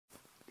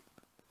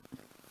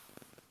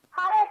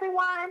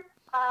everyone.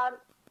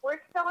 We're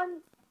still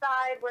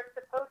inside. We're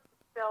supposed to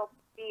still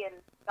be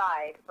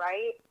inside,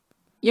 right?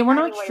 Yeah, we're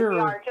not sure. We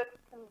are, just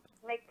to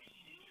make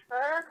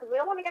sure, because we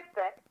don't want to get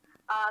sick.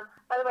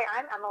 By the way,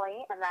 I'm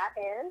Emily, and that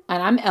is...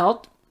 And I'm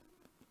Elt,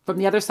 from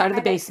the other side of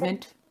the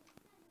basement.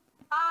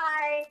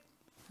 Hi.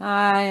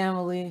 Hi,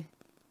 Emily.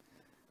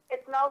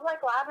 It smells like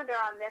lavender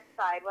on this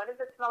side. What does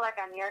it smell like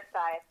on your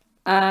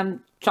side?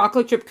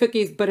 Chocolate chip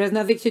cookies, but it has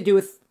nothing to do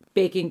with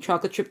baking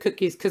chocolate chip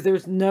cookies, because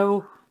there's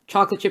no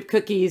chocolate chip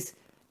cookies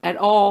at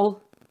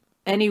all,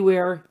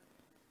 anywhere.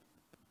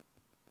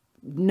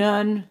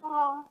 None.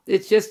 Aww.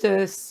 It's just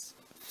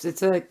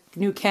it's a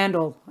new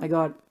candle I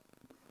got.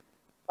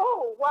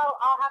 Oh, well,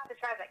 I'll have to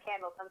try that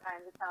candle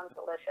sometimes. It sounds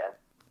delicious.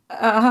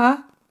 Uh-huh.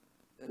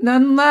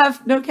 None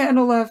left. No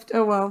candle left.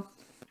 Oh, well.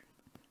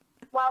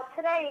 Well,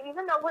 today,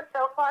 even though we're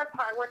so far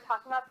apart, we're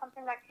talking about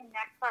something that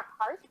connects our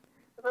hearts.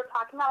 We're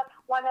talking about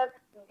one of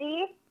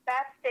the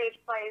best stage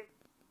plays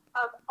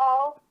of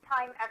all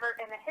time ever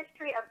in the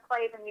history of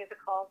plays and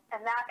musicals,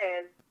 and that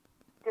is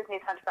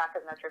Disney's Hunchback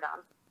of Notre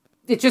Dame.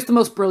 It's just the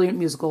most brilliant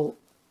musical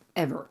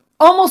ever.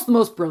 Almost the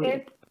most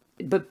brilliant,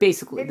 but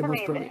basically the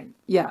most brilliant.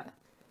 Yeah.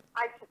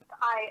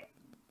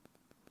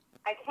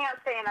 I can't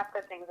say enough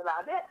good things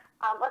about it.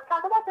 Let's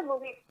talk about the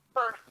movie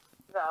first,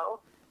 though,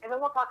 and then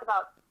we'll talk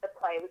about the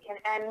play. We can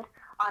end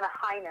on a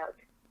high note.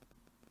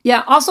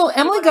 Yeah, also,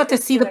 Emily got to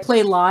see the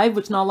play live,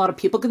 which not a lot of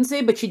people can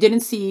say, but she didn't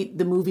see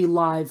the movie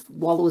live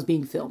while it was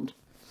being filmed.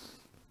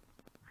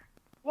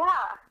 Yeah.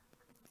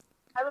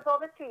 I was a little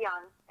bit too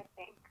young, I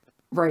think.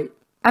 Right.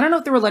 I don't know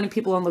if they were letting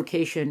people on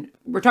location.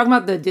 We're talking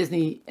about the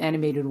Disney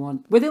animated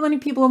one. Were they letting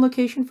people on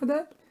location for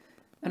that?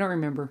 I don't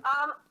remember.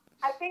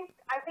 I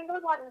think it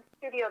was one in the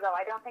studio, though.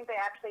 I don't think they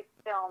actually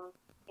filmed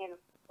in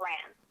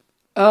France.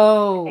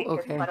 Oh, I think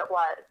okay. is what it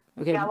was.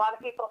 Okay. Yeah, a lot of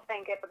people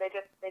think it, but they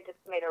just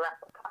made a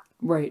replica.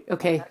 Right.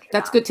 Okay.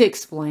 That's good to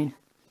explain.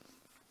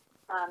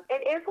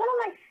 It is one of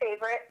my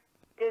favorite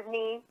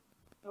Disney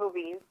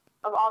movies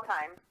of all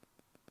time.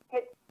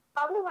 It's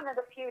probably one of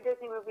the few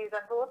Disney movies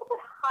that's a little bit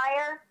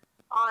higher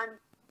on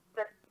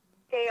the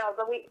scale.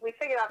 But we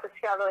figured out the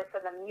scale really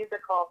for the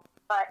musical,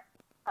 but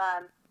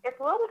it's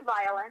a little bit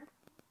violent.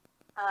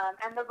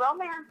 And the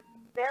romance,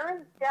 there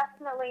is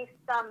definitely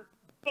some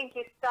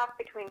kinky stuff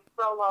between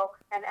Frollo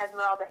and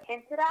Esmeralda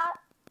hinted at.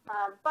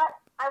 But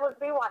I was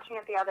rewatching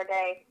it the other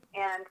day,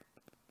 and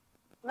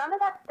none of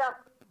that stuff,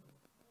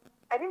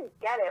 I didn't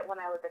get it when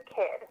I was a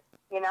kid,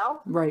 you know?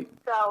 Right.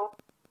 So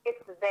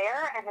it's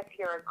there, and if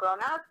you're a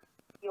grown-up,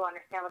 you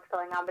understand what's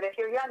going on. But if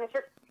you're young, it's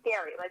just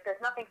scary. Like,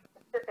 there's nothing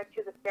specific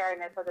to the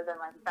scariness other than,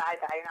 like,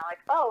 bad guy. You're not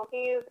like, oh,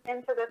 he's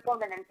into this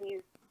woman, and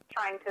he's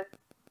trying to,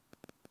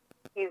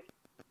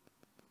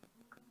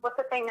 what's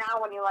the thing now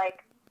when you,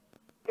 like,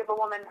 give a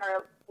woman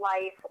her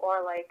life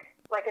or, like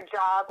a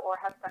job or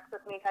have sex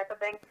with me type of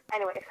thing?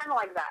 Anyway, it's kind of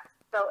like that.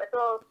 So it's a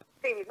little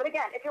creepy. But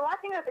again, if you're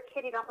watching it as a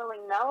kid, you don't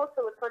really know,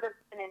 so it's sort of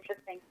an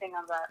interesting thing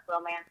on the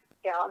romance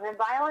scale. And then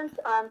violence,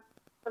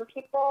 some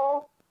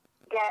people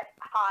get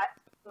hot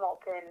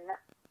molten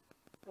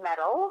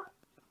metal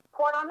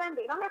poured on them,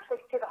 but you don't actually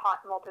see the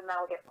hot molten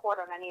metal get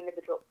poured on any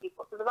individual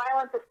people. So the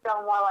violence is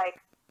still more like,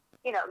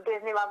 you know,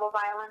 Disney-level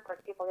violence, like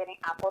people getting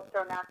apples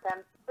thrown at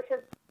them, which is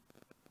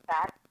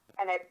bad.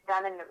 And it's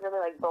done in a really,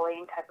 like,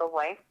 bullying type of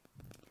way.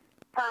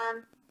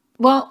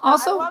 Well,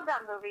 also... I love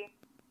that movie.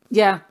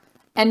 Yeah.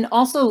 And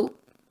also,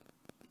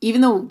 even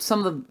though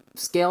some of the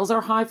scales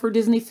are high for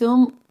Disney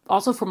film,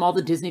 also from all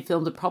the Disney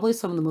films, they're probably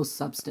some of the most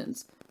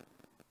substance.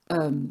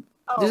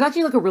 There's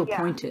actually, like, a real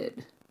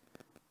pointed.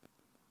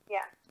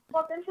 Yeah.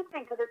 Well, it's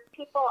interesting because it's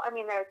people... I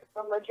mean, there's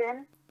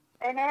religion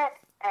in it,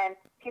 and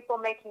people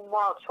making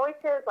moral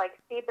choices, like,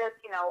 see this,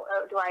 you know,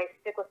 do I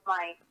stick with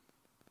my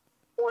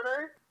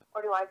orders? Or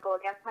do I go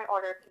against my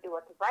orders to do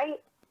what's right?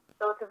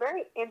 So it's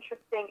it's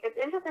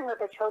interesting that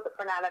they chose it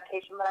for an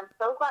adaptation, but I'm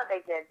so glad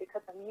they did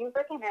because the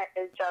music in it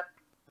is just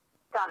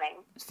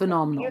stunning. It's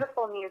phenomenal. It's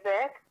beautiful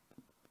music.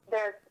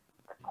 There's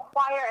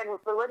choir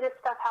and religious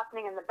stuff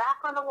happening in the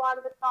background of a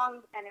lot of the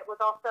songs, and it was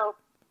also,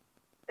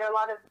 there are a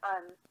lot of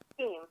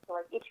themes.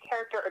 So like each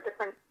character or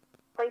different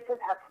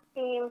places have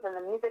themes, and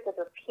the music is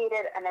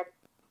repeated, and it's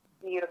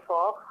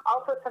beautiful.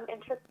 Also some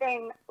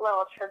interesting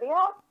little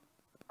trivia.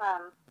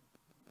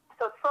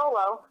 So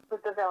Frollo was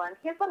the villain.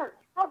 He's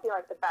probably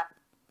like the best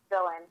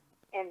villain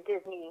in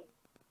Disney.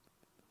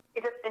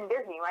 In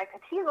Disney, right?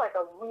 Because he's like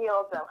a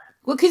real villain.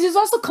 Well, because he's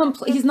also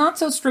he's not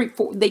so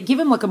straightforward. They give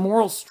him like a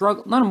moral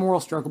struggle, not a moral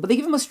struggle, but they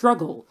give him a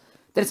struggle.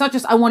 That it's not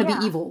just I want to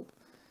be evil.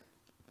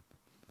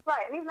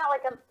 Right, and he's not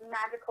like a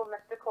magical,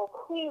 mystical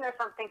queen or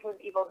something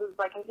who's evil, who's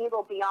like an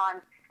evil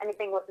beyond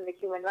anything within the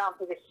human realm.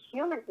 He's a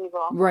human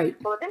evil. Right.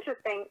 But what's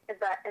interesting is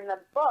that in the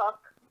book,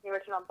 the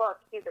original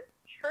book, he's a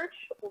church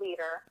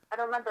leader. I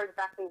don't remember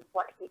exactly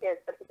what he is,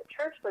 but he's a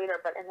church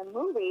leader. But in the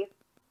movie,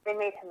 they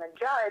made him a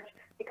judge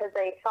because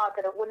they thought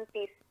that it wouldn't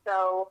be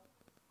so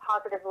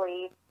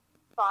positively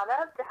thought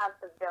of to have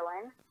the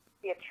villain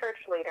be a church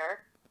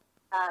leader.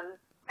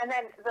 And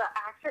then the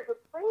actor who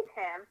played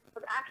him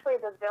was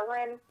actually the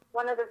villain,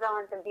 one of the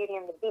villains in Beauty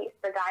and the Beast,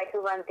 the guy who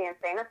runs the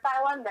insane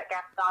asylum that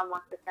Gaston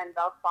wants to send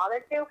Belle's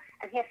father to.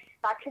 And he has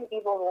such an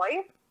evil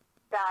voice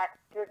that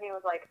Disney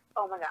was like,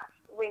 oh my gosh,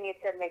 we need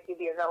to make you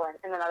be a villain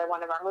in another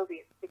one of our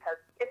movies, because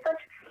it's such,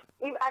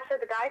 actually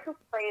the guy who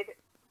played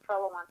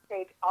Frollo on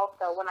stage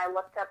also, when I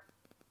looked up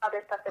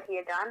other stuff that he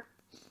had done,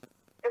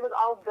 it was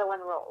all villain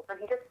roles. And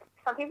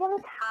some people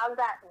just have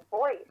that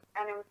voice,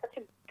 and it was such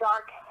a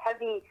dark,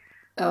 heavy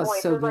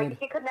voice. So it was good. like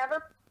he could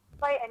never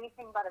play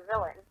anything but a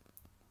villain.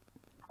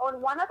 Oh,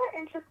 and one other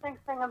interesting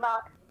thing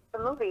about the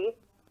movie,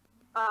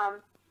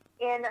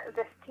 in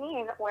the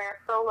scene where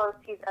Frollo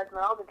sees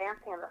Esmeralda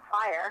dancing in the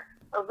fire,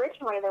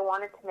 originally they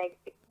wanted to make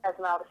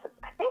Esmeralda,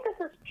 I think this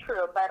is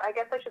true, but I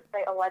guess I should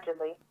say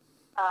allegedly,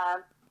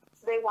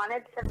 they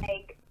wanted to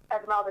make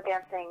Esmeralda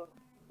dancing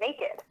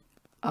naked.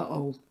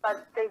 Uh-oh.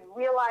 But they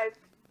realized,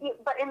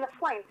 but in the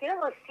flames, you don't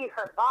really see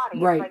her body.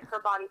 Right. It's like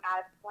her body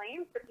as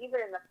flames, but even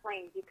in the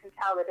flames, you can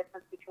tell the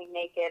difference between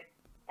naked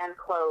and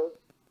clothes.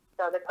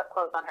 So they put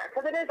clothes on her.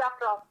 Because it is,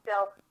 after all,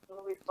 still a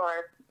movie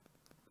for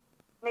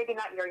maybe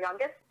not your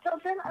youngest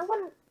children. I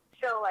wouldn't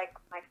show, like,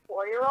 my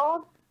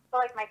 4-year-old, but,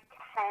 like, my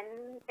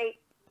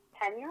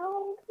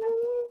 10-year-old,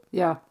 maybe?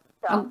 Yeah.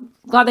 So, I'm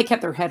glad they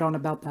kept their head on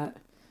about that.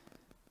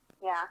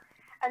 yeah.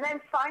 And then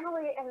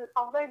finally, in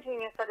all their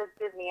genius that is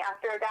Disney,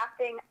 after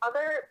adapting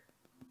other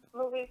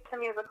movies to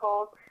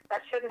musicals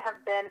that shouldn't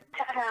have been,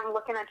 I'm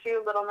looking at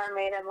you, Little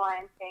Mermaid and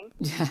Lion King,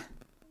 Yeah.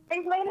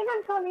 they've made it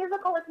into a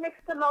musical, which makes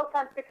the most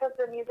sense because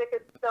the music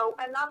is so,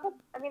 and not the,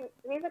 I mean,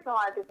 music in a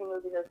lot of Disney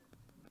movies is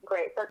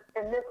great, but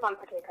in this one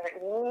particular,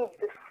 it needs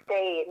the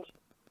stage.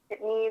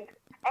 It needs,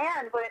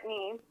 and what it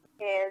needs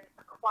is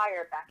a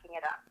choir backing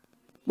it up.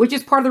 Which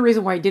is part of the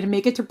reason why I didn't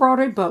make it to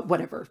Broadway, but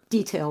whatever.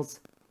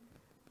 Details.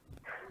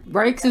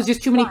 Right? Because there's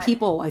just too many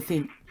people, I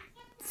think.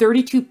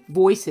 32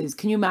 voices.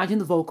 Can you imagine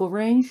the vocal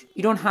range?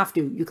 You don't have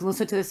to. You can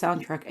listen to the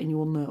soundtrack and you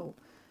will know.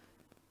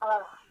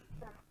 Oh,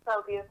 that's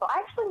so beautiful.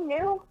 I actually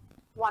knew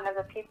one of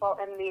the people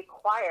in the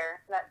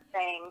choir that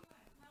sang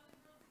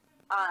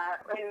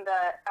at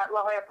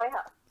La Jolla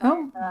Playhouse.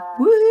 Oh,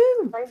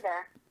 woohoo! Played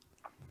there.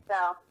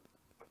 So,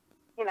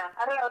 you know,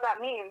 I don't know what that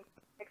means,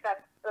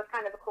 except it was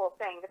kind of a cool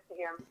thing just to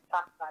hear him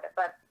talk about it.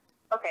 But,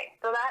 okay,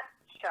 so that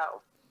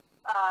show.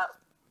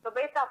 So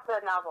based off the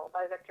novel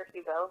by Victor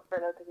Hugo, for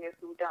those of you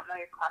who don't know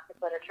your classic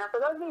literature. For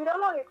those of you who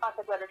don't know your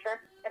classic literature,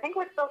 I think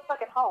we're still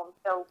stuck at home,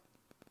 so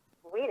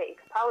read it. You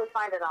can probably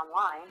find it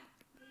online.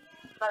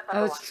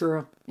 That's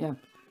true, yeah.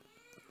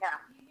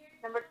 Yeah.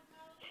 Number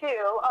 2,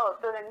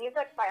 so the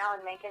music by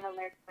Alan Menken and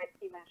lyrics by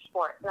Stephen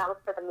Schwartz. And that was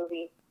for the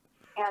movie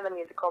and the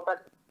musical,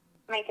 but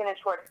Menken and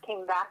Schwartz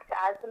came back to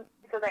add some,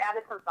 because they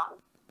added some songs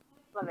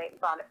when they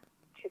brought it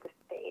to the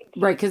stage.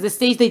 Right, because the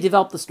stage, they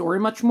developed the story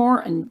much more,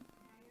 and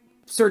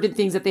certain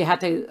things that they had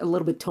to a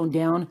little bit tone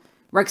down,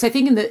 right? Because I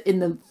think in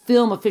the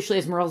film officially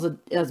Esmeralda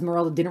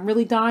didn't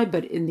really die,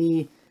 but in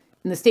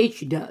the stage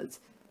she does.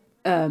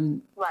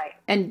 Right.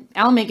 And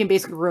Alan Menken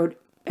basically wrote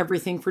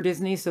everything for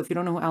Disney. So if you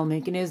don't know who Alan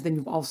Menken is, then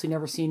you've obviously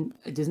never seen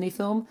a Disney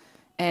film.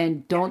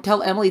 And don't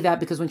tell Emily that,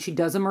 because when she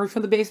does emerge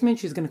from the basement,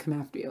 she's going to come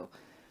after you.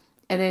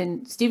 And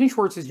then Stephen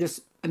Schwartz is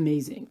just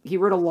amazing. He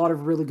wrote a lot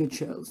of really good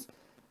shows.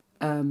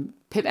 I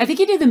think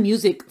he did the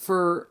music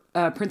for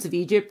Prince of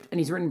Egypt, and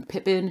he's written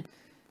Pippin.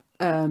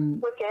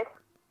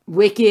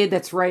 Wicked,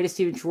 that's right, is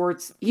Stephen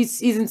Schwartz.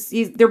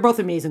 They're both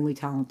amazingly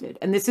talented,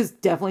 and this is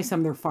definitely some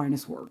of their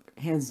finest work,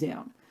 hands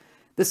down.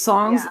 The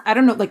songs, I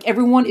don't know, like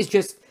everyone is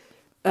just,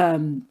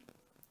 even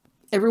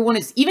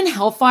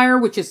Hellfire,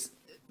 which is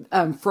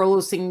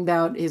Frollo singing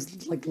about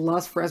his like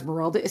lust for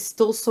Esmeralda, is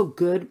still so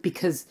good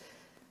because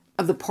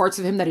of the parts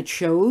of him that it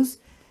shows.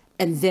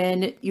 And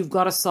then you've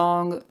got a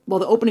song, well,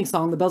 the opening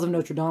song, "The Bells of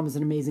Notre Dame," is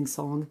an amazing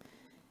song,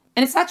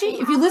 and it's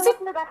actually, if you listen,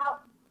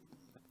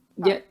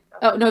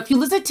 if you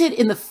listen to it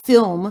in the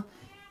film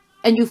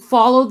and you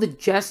follow the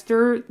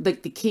jester,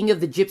 like the king of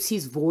the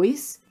gypsies'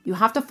 voice, you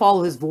have to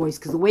follow his voice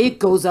because the way it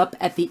goes up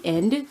at the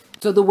end.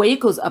 So the way it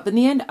goes up in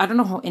the end, I don't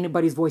know how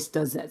anybody's voice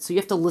does that. So you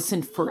have to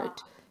listen for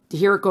it to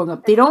hear it going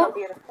up. They don't.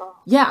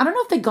 Yeah, I don't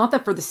know if they got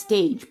that for the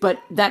stage,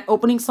 but that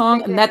opening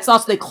song, and that's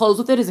also, they close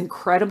with it, is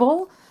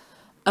incredible.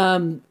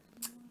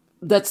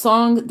 That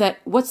song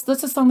that's the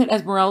song that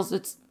Esmeralda,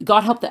 it's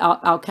God Help the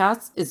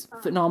Outcasts, is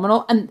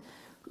phenomenal. And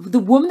the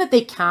woman that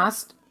they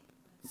cast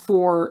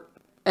for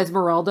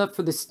Esmeralda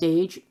for the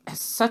stage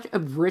has such a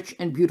rich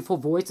and beautiful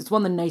voice. It's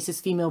one of the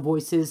nicest female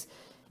voices.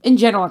 In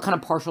general, I'm kind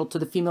of partial to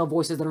the female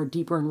voices that are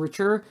deeper and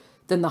richer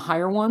than the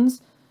higher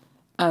ones.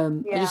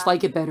 I just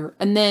like it better.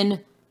 And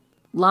then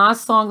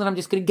last song that I'm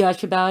just going to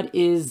gush about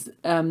is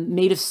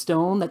Made of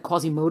Stone, that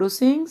Quasimodo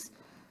sings.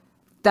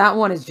 That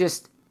one is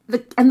just...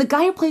 And the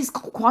guy who plays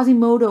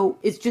Quasimodo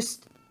is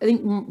just... I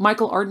think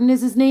Michael Arden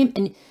is his name.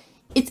 And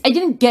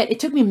it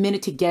took me a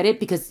minute to get it,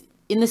 because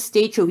in the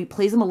stage show, he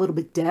plays him a little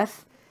bit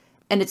deaf.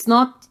 And it's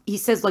not... He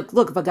says, like,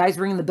 look, if a guy's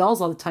ringing the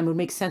bells all the time, it would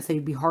make sense that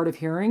he'd be hard of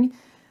hearing.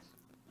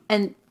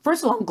 And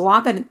first of all, I'm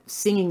glad that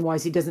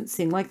singing-wise, he doesn't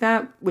sing like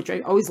that, which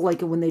I always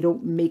like it when they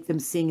don't make them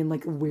sing in,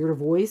 like, a weirder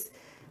voice.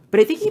 But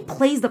I think he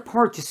plays the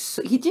part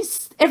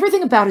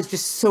everything about it is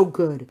just so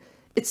good.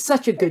 It's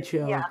such a good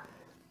show. Yeah.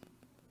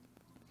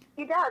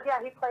 He does,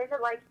 yeah. He plays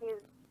it like he's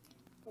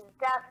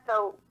deaf,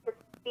 so his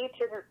speech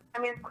isn't, I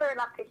mean, it's clear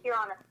enough to hear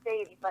on a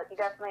stage, but you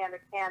definitely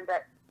understand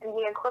that, and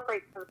he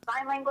incorporates some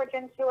sign language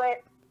into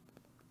it,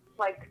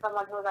 like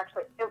someone who is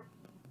actually,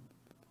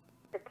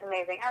 it's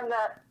amazing. And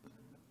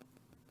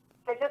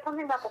there's just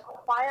something about the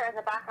choir in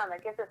the background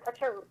that gives it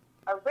such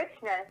a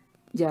richness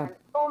and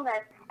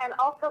fullness, and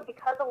also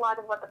because a lot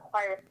of what the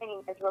choir is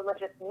singing is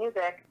religious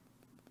music,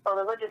 or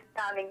religious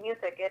sounding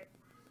music, it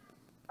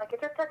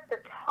just sets the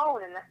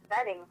tone and the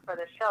setting for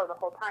the show the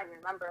whole time.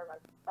 Remember,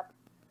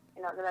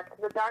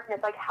 the darkness,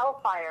 like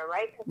hellfire,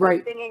 right? Because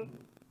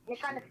he's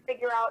trying to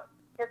figure out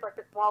his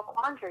this moral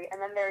quandary,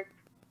 and then there's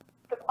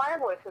the choir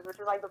voices, which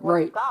is like the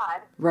voice of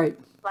God, right?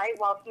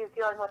 While he's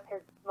dealing with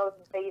his most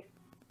base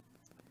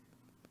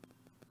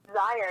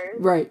desires,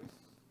 right?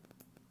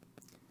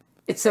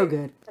 It's so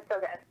good. It's so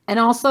good. And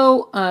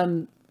also,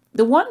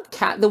 the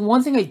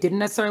one thing I didn't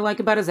necessarily like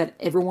about it is that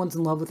everyone's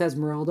in love with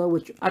Esmeralda,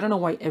 which I don't know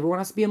why everyone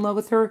has to be in love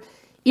with her,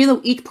 even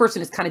though each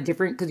person is kind of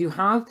different, because you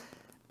have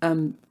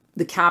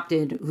the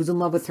captain who's in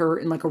love with her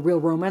in like a real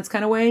romance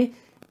kind of way,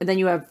 and then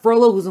you have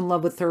Frollo who's in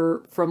love with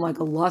her from like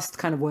a lust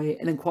kind of way,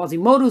 and then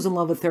Quasimodo's in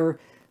love with her,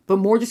 but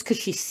more just because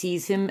she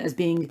sees him as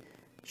being,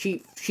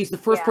 she's the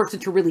first person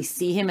to really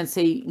see him and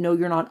say, no,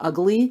 you're not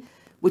ugly,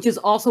 which is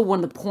also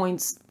one of the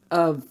points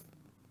of,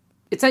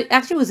 it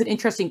was an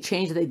interesting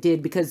change that they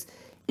did, because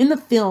in the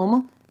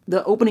film,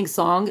 the opening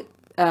song,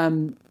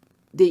 when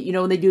they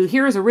do,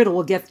 here is a riddle,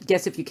 well,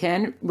 guess if you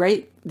can,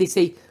 right? They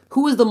say,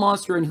 who is the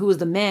monster and who is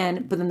the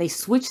man? But then they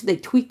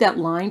tweak that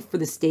line for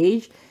the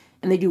stage,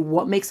 and they do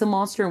what makes a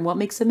monster and what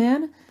makes a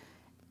man.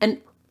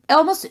 And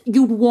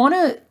you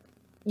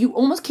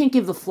almost can't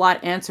give the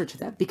flat answer to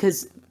that,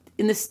 because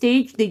in the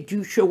stage, they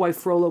do show why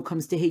Frollo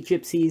comes to hate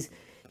gypsies.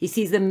 He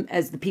sees them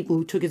as the people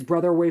who took his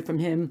brother away from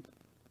him.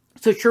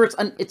 So sure,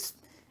 it's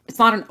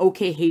not an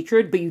okay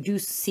hatred, but you do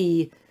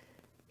see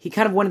he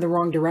kind of went in the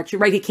wrong direction,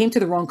 right? He came to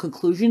the wrong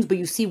conclusions, but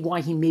you see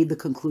why he made the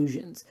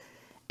conclusions.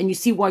 And you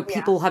see why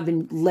people have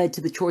been led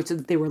to the choices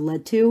that they were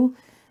led to.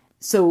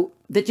 So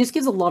that just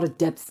gives a lot of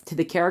depth to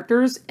the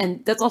characters.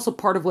 And that's also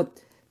part of what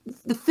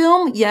the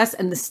film, yes,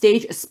 and the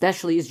stage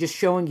especially, is just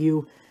showing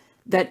you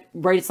that,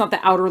 right, it's not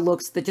the outer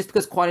looks, that just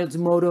because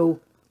Quasimodo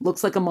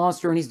looks like a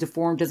monster and he's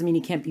deformed doesn't mean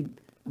he can't be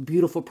a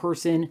beautiful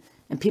person.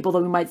 And people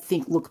that we might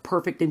think look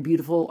perfect and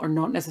beautiful are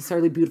not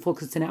necessarily beautiful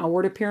because it's an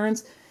outward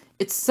appearance.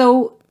 It's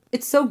so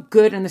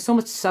good, and there's so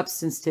much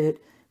substance to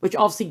it, which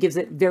obviously gives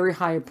it very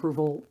high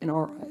approval in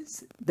our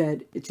eyes.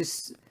 That they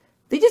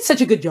did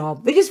such a good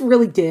job. They just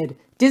really did.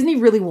 Disney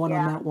really won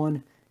on that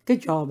one.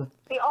 Good job.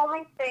 The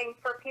only thing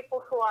for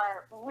people who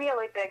are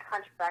really big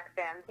Hunchback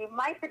fans, you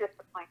might be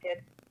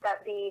disappointed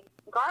that the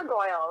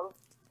gargoyles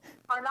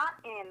are not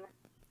in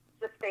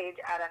the stage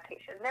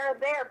adaptation. They're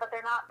there, but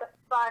they're not the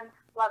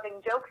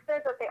fun-loving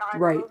jokesters that they are in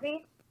the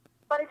movie.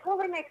 But it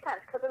totally makes sense,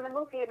 because in the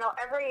movie,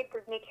 every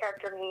Disney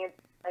character needs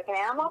like an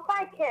animal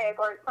sidekick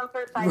or some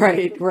sort of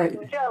sidekick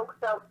to joke.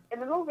 So in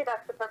the movie,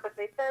 that's the purpose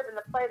they serve. In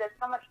the play, there's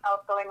so much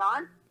else going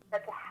on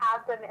that to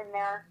have them in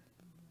there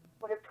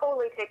would have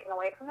totally taken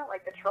away from it,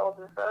 like the trolls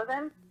in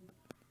Frozen.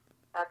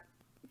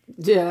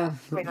 We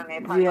don't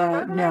need to talk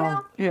about Frozen right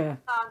now.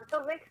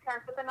 So it makes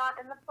sense that they're not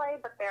in the play,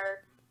 but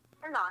they're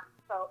not.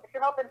 So if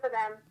you're hoping for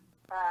them,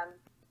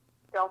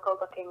 don't go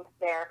looking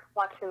there.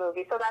 Watch the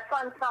movie. So that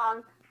fun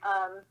song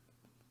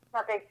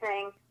that they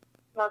sing,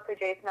 mostly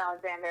Jason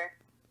Alexander,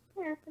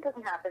 it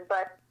doesn't happen,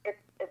 but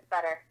it's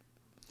better.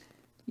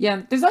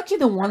 Yeah, there's actually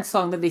the one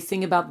song that they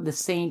sing about the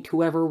saint,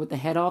 whoever with the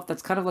head off.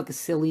 That's kind of like a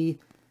silly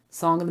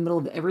song in the middle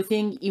of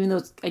everything, even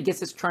though I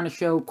guess it's trying to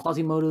show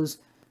Quasimodo's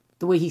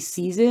the way he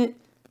sees it.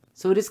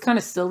 So it is kind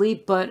of silly,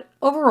 but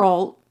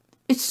overall,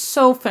 it's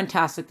so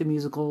fantastic, the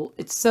musical.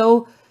 It's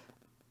so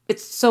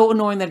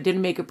annoying that it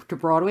didn't make it to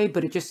Broadway,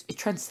 but it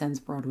transcends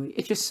Broadway.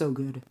 It's just so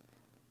good.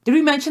 Did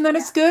we mention that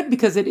it's good?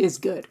 Because it is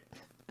good.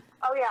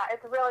 Oh yeah,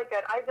 it's really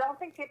good. I don't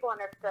think people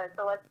understood,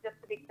 so let's just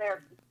to be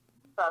clear,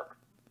 folks.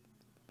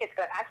 It's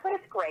good. Actually,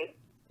 it's great.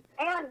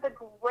 And the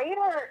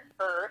greater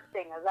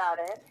thing about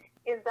it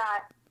is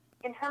that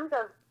in terms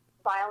of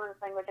violence,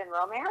 language, and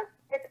romance,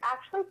 it's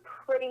actually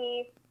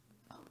pretty,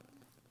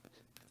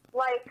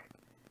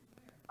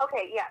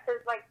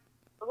 there's like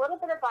a little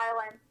bit of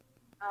violence.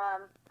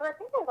 So I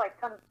think there's like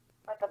some,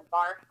 like a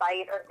bar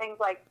fight or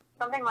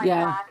something like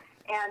that.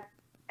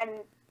 And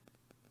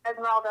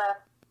Esmeralda,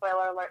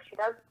 spoiler alert, she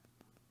does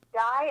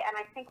die, and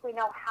I think we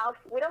know how,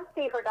 we don't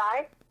see her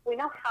die, we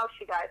know how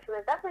she dies, so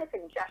there's definitely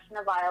a suggestion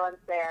of violence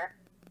there.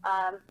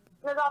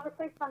 There's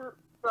obviously some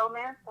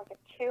romance, like a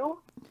chew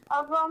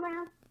of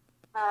romance.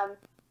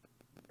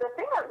 The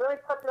thing that really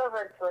puts it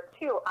over into a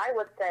two, I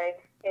would say,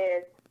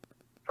 is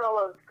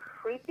Frollo's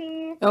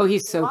creepy. Oh,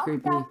 he's so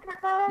creepy.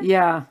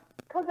 Yeah.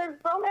 Because there's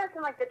romance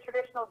in like the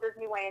traditional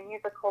Disney way and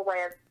musical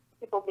way of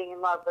people being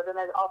in love, but then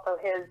there's also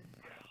his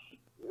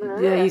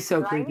he's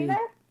so creepy.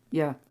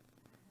 Yeah.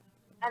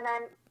 And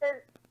then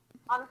there's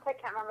honestly,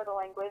 I can't remember the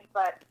language,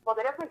 but, well,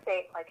 they definitely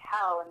say, like,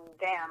 hell and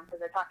damn, because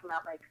they're talking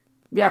about, like...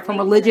 Yeah, from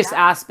religious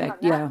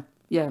aspect, yeah.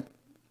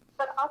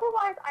 But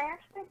otherwise, I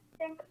actually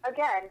think,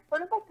 again,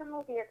 sort of like the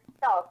movie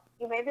itself,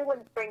 you maybe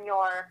wouldn't bring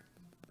your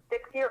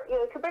 6-year-old...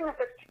 You could bring the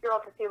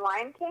 6-year-old to see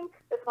Lion King.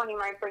 This one you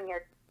might bring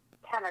your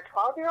 10 or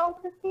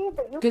 12-year-old to see,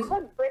 but you could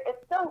bring...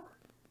 It's still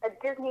a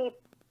Disney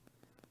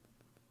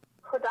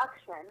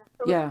production,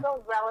 so it's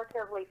still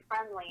relatively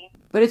friendly.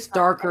 But it's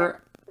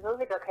darker. The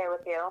movie's okay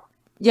with you.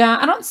 Yeah,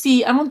 I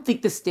don't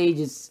think the stage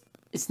is...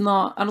 It's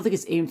not... I don't think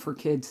it's aimed for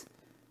kids.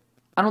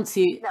 I don't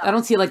see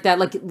it like that.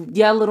 Like,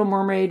 yeah, Little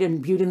Mermaid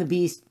and Beauty and the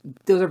Beast,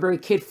 those are very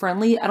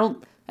kid-friendly.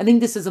 I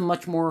think this is a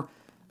much more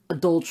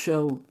adult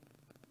show.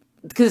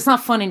 Because it's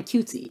not fun and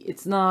cutesy.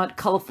 It's not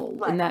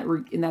colorful in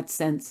that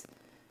sense.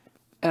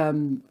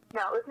 No,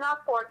 it's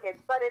not for kids,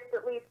 but it's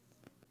at least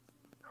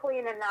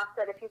clean enough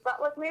that if you've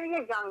got, like, maybe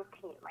a young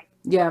teen, like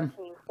 13,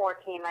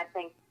 14, I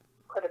think,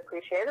 could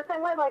appreciate it. The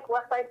same way, like,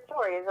 West Side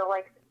Story is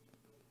like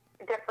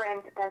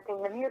different than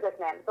seeing The Music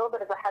Man. It's a little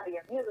bit of a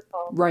heavier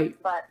musical. Right.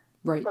 But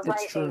the that's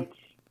right true.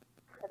 age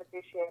could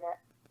appreciate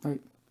it. Right.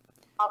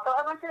 Also,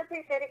 I want you to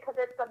appreciate it because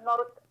it's the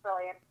most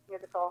brilliant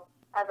musical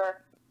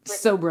ever written.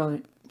 So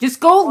brilliant. Just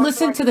go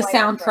listen to the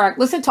soundtrack.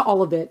 Listen to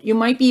all of it. You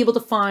might be able to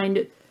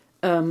find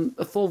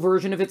a full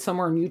version of it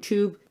somewhere on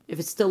YouTube, if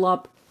it's still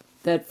up,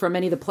 that from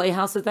any of the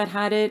playhouses that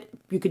had it.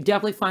 You could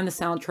definitely find the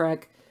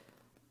soundtrack.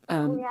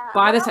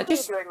 Buy this. What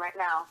else are you doing right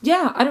now?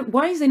 Yeah,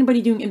 why is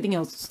anybody doing anything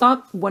else?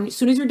 Stop. As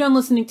soon as you're done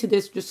listening to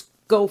this, just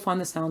go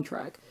find the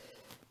soundtrack.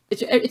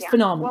 It's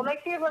phenomenal. Well,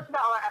 make sure you listen to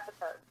all our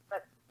episodes.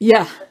 But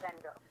then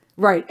go.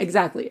 Right,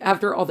 exactly. Exactly.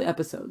 After all the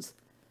episodes.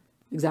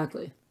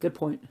 Exactly. Good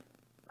point.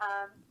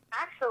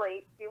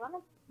 Actually, do you want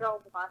to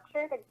go watch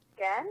it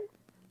again?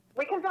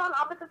 We can go on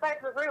opposite sides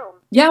of the room.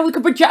 Yeah, we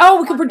could project.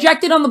 Oh, we could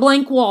project it on the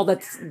blank wall.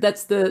 That's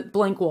the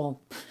blank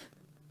wall.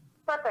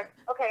 Perfect.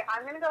 Okay,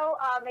 I'm gonna go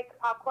make the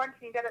popcorn.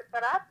 Can you get it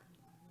set up?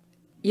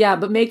 Yeah,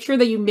 but make sure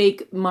that you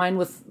make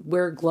mine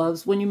wear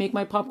gloves when you make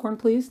my popcorn,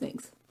 please.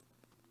 Thanks.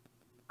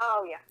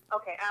 Oh yeah.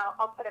 Okay,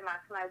 I'll put a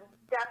mask, and I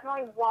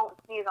definitely won't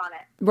sneeze on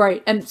it.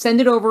 Right, and send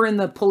it over in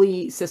the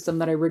pulley system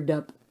that I rigged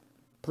up,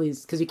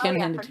 please, because you can't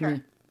hand it to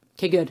me.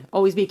 Okay, good.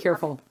 Always be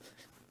careful.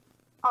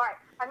 All right,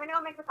 I'm gonna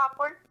go make the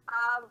popcorn.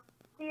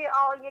 See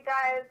all you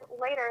guys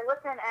later.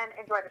 Listen and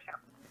enjoy the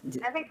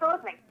show. And thanks for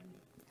listening.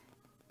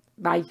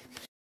 Bye.